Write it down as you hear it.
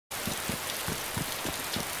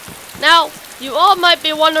Now, you all might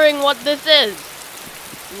be wondering what this is.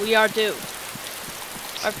 We are too.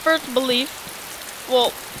 Our first belief,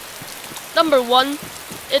 well, number one,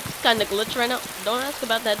 it's kind of glitched right now. Don't ask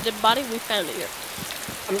about that dead body. We found it here.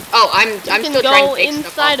 I'm still trying to take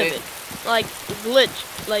stuff off inside of it, like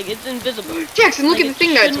glitched, like it's invisible. Jackson, look like at the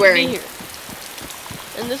thing that it's wearing. Here.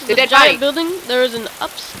 And this is The a dead giant body. building. There is an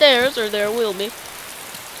upstairs, or there will be.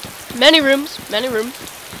 Many rooms, many rooms.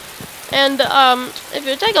 And if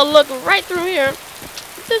you take a look right through here,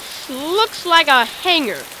 this looks like a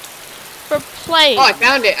hangar for planes. Oh, I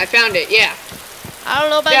found it, yeah. I don't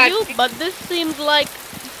know about you, but this seems like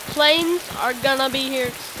planes are gonna be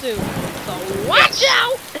here soon. So watch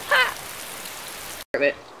out!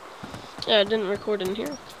 Yeah, I didn't record in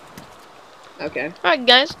here. Okay. Alright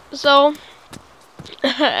guys, so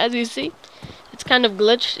as you see, it's kind of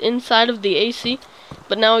glitched inside of the AC,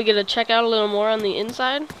 but now we get to check out a little more on the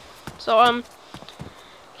inside. So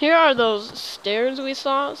here are those stairs we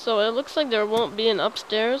saw. So it looks like there won't be an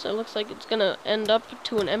upstairs. It looks like it's gonna end up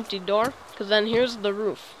to an empty door, because then here's the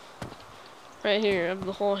roof right here of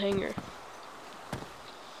the whole hangar.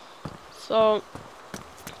 So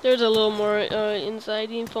there's a little more inside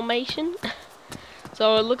information.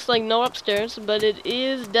 So it looks like no upstairs, but it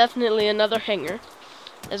is definitely another hangar,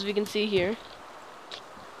 as we can see here.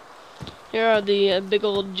 Here are the big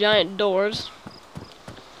old giant doors,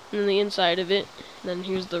 and then the inside of it. And then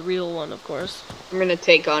here's the real one, of course. I'm gonna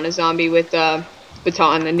take on a zombie with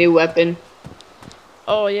baton, the new weapon.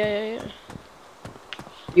 Oh yeah.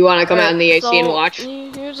 You wanna come out in the AC so and watch?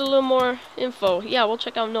 Here's a little more info. Yeah, we'll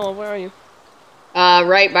check out Noah. Where are you?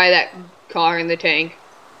 Right by that car in the tank.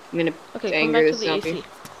 I'm gonna come back to the zombie. AC.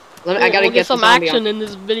 I gotta we'll get the some zombie action on. in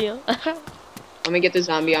this video. Let me get the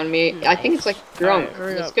zombie on me. Nice. I think it's like drunk. Right,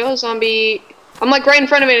 hurry Let's up. go, zombie. I'm like right in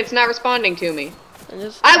front of it. It's not responding to me.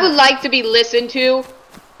 I would like to be listened to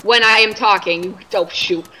when I am talking. Oh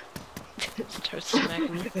shoot! Start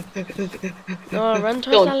smacking me. No, run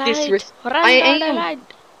towards the light. Run I the am. light.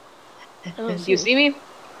 Do you see me?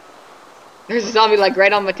 There's a zombie like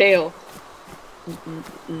right on my tail.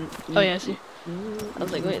 Oh yeah, I see. I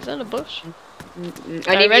was like, wait, is that a bush?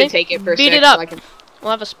 I need ready? to take it for a Beat sec it up. so I can...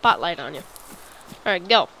 We'll have a spotlight on you. Alright,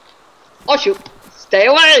 go. Oh shoot! Stay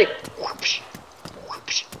away!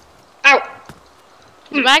 Ow!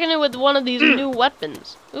 He's backing it with one of these new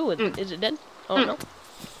weapons. Ooh, is it dead? Oh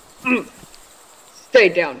no. Stay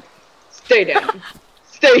down. Stay down.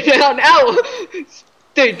 Stay down. Ow!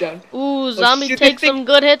 Stay down. Ooh, zombie shoot, takes this some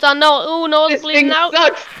good hits on Noah. Ooh, Noah's This bleeding thing out.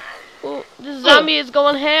 sucks. Ooh, this zombie is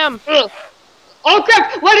going ham. Oh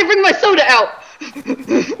crap! Why did I bring my soda out?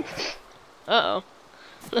 Uh-oh.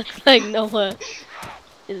 Looks like Noah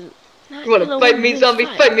is not You wanna gonna fight win me, this zombie?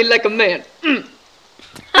 fight. Fight me like a man.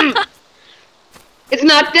 It's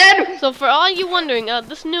not dead. So for all you wondering,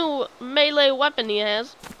 this new melee weapon he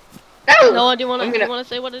has. Ow! Noah, do you wanna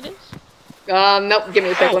say what it is? Nope. Give me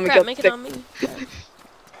a sec. Oh, Let me crap, go. make it on me.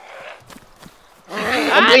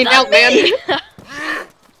 I'm bleeding out, man.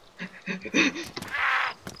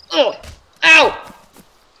 Oh! Ow!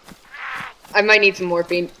 I might need some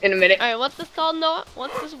morphine in a minute. Alright, what's this called, Noah?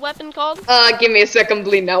 What's this weapon called? Give me a sec. I'm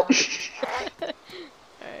bleeding out. Alright.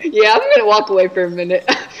 Yeah, I'm gonna walk away for a minute.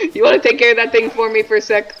 You wanna take care of that thing for me for a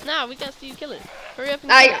sec? Nah, we gotta see you kill it. Hurry up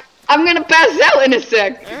and kill I'm gonna pass out in a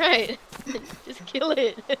sec. it. Alright. Just kill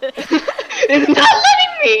it. It's not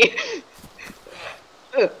letting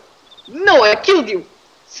me. No, I killed you.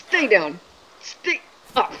 Stay down. Stay.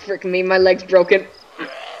 Oh, frick me, my leg's broken.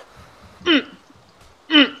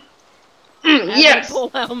 Yes. I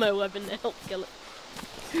pull out my weapon to help kill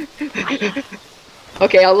it.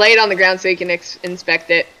 Okay, I'll lay it on the ground so you can inspect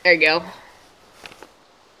it. There you go.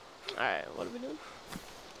 Alright, what are we doing?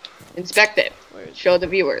 Inspect it. Where is Show the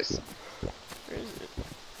viewers. Where is it?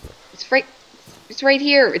 It's right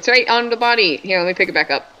here. It's right on the body. Here, let me pick it back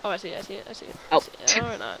up. Oh, I see it. Oh.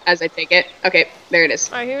 Or not. As I take it. Okay, there it is.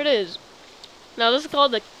 Alright, here it is. Now, this is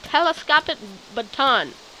called the Telescopic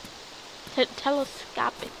Baton.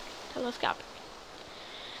 Telescopic.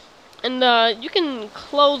 And, you can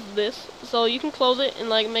close this. So, you can close it and,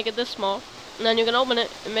 like, make it this small. And then you can open it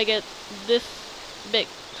and make it this big.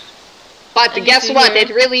 But As guess you see what? here, It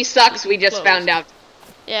really sucks. We just closed. found out.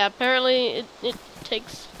 Yeah, apparently it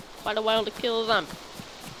takes quite a while to kill a zombie.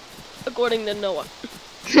 According to Noah.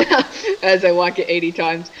 As I walk it 80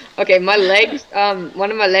 times. Okay, my legs, one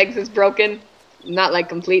of my legs is broken. Not like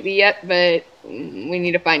completely yet, but we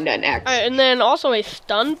need to find an axe. Alright, and then also a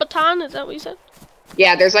stun baton, is that what you said?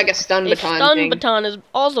 Yeah, there's like a stun A baton stun thing. baton has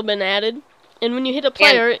also been added. And when you hit a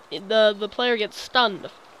player, the player gets stunned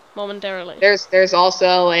momentarily. There's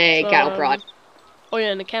also a cattle prod. Oh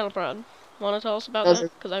yeah, and a cattle prod. Want to tell us about Those that? are-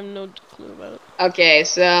 Because I have no clue about it. Okay,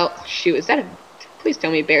 so shoot, is that a? Please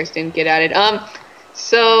tell me bears didn't get at it.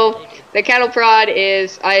 So the cattle prod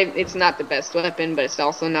is it's not the best weapon, but it's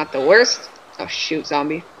also not the worst. Oh shoot,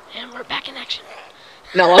 zombie! And we're back in action.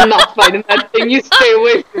 No, I'm not fighting that thing. You stay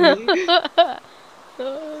away from me.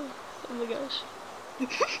 Oh my gosh.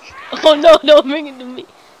 Oh no, don't bring it to me.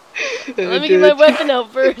 Let me get my weapon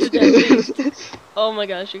out first, at least. Oh my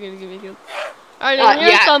gosh, you're gonna get me killed. Alright, and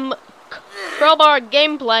here's Yeah. some crowbar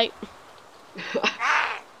gameplay.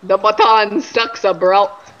 The baton sucks, bro.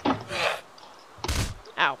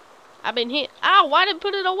 Ow. I've been hit. Ow, why did I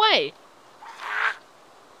put it away?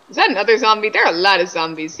 Is that another zombie? There are a lot of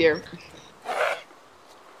zombies here.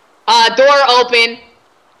 Door open.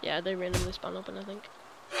 Yeah, they randomly spawn open, I think.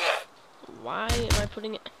 Why am I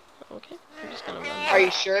putting it? Okay, I'm just gonna run. Are you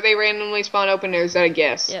sure they randomly spawn open, or is that a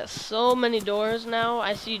guess? Yeah, so many doors now.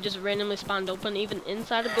 I see just randomly spawned open, even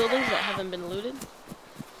inside of buildings that haven't been looted.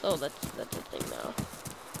 So that's a thing now.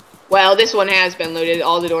 Well, this one has been looted.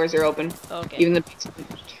 All the doors are open. Okay. Even the basement.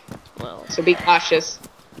 Well, So be cautious.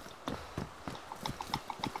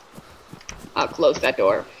 I'll close that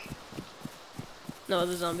door. no,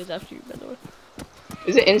 the zombies after you, by the way.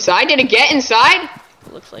 Is it inside? Did it get inside?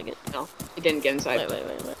 Looks like it. No, it didn't get inside. Wait.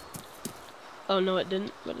 Oh no, it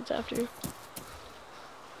didn't, but it's after you.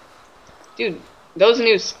 Dude, those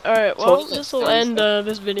news. Alright, well, Totally this will sounds end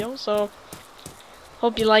this video, so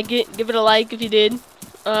hope you like it. Give it a like if you did.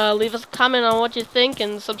 Leave us a comment on what you think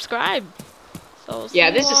and subscribe. So, see Yeah,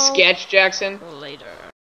 you this is all sketch, Jackson. later.